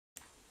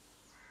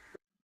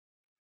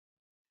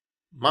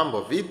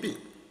Mambo vipi?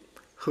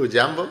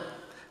 Hujambo?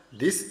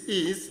 This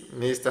is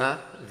Mr.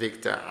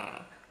 Victor.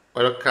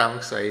 Welcome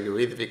to Swahili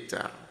with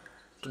Victor.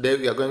 Today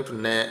we are going to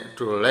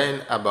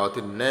learn about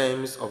the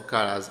names of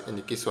colors in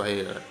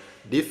Kiswahili.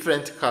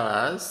 Different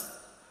colors,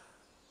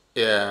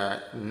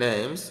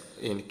 names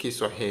in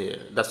Kiswahili.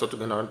 That's what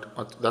we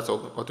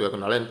are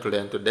going to learn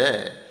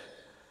today.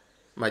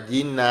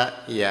 Majina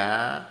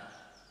ya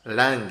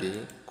rangi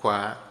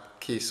kwa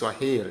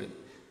Kiswahili.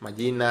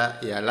 Majina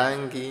ya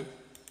rangi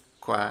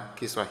kwa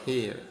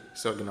Kiswahili.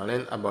 So we're gonna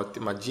learn about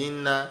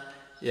majina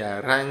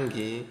ya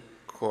rangi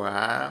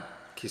kwa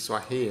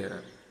Kiswahili.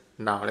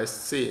 Now let's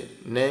see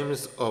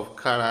names of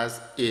colors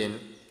in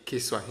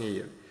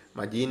Kiswahili.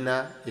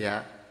 Majina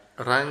ya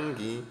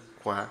rangi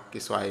kwa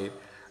Kiswahili.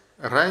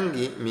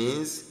 Rangi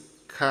means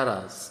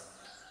colors.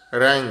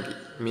 Rangi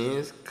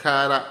means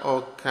color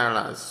or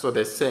colors. So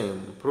the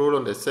same,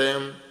 plural the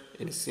same,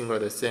 in singular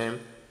the same,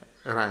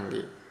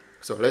 rangi.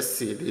 So let's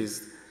see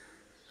these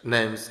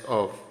names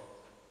of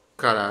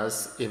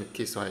colors in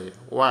Kiswahili.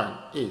 One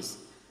is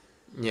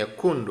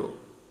nyekundu.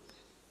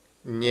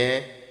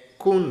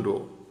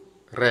 Nyekundu,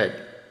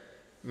 red.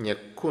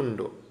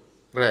 Nyekundu,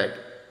 red.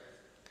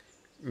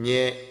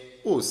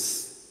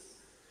 Nyeusi,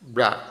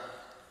 black.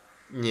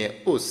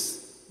 Nyeusi,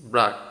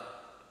 black.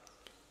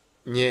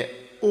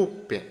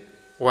 Nyeupe,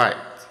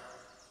 white.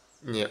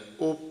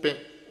 Nyeupe,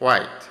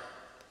 white.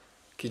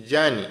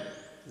 Kijani,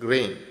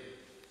 green.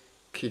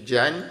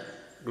 Kijani,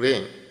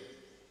 green.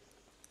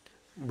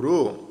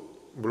 Blue,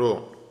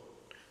 blue.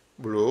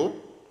 Blue,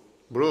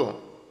 blue.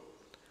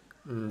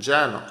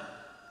 Njano,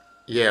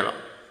 yellow.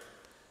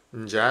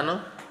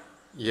 Njano,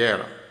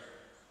 yellow.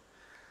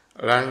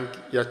 Rangi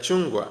ya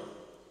chungwa,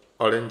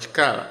 orange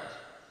color.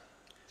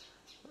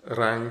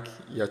 Rangi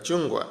ya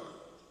chungwa,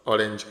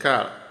 orange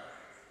color.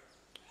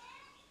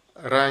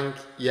 Rangi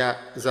ya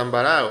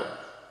zambarau,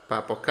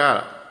 purple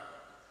color.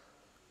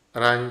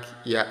 Rangi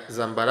ya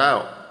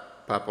zambarau,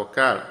 purple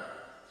color.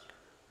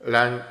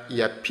 Rangi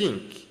ya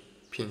pink,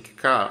 pink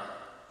color.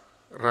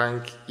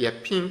 Rangi ya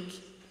pink,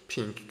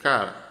 pink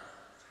color.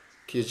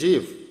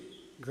 Kijivu,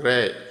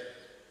 gray.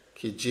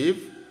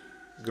 Kijivu,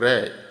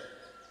 gray.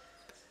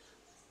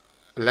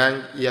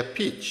 Rangi ya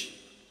peach,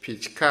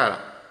 peach color.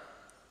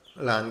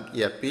 Rangi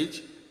ya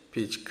peach,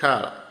 peach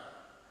color.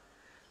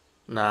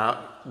 Now,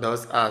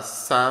 those are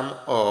some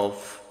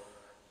of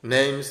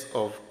names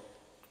of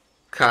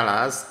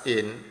colors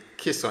in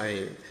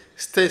Kiswahili.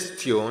 Stay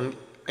tuned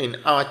in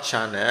our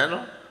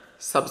channel.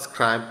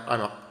 Subscribe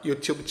on our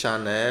YouTube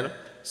channel,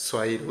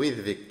 Swahili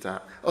with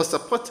Victor. Or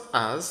support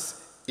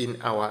us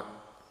in our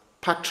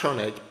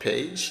patronage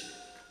page.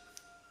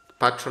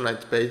 Our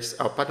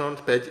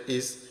patronage page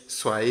is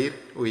Swahili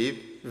with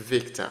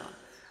Victor.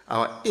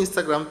 Our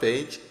Instagram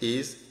page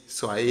is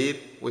Swahili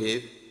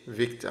with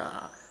Victor.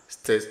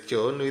 Stay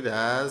tuned with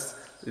us.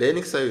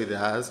 Learning Swahili with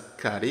us.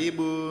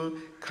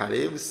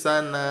 Karibu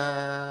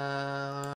sana.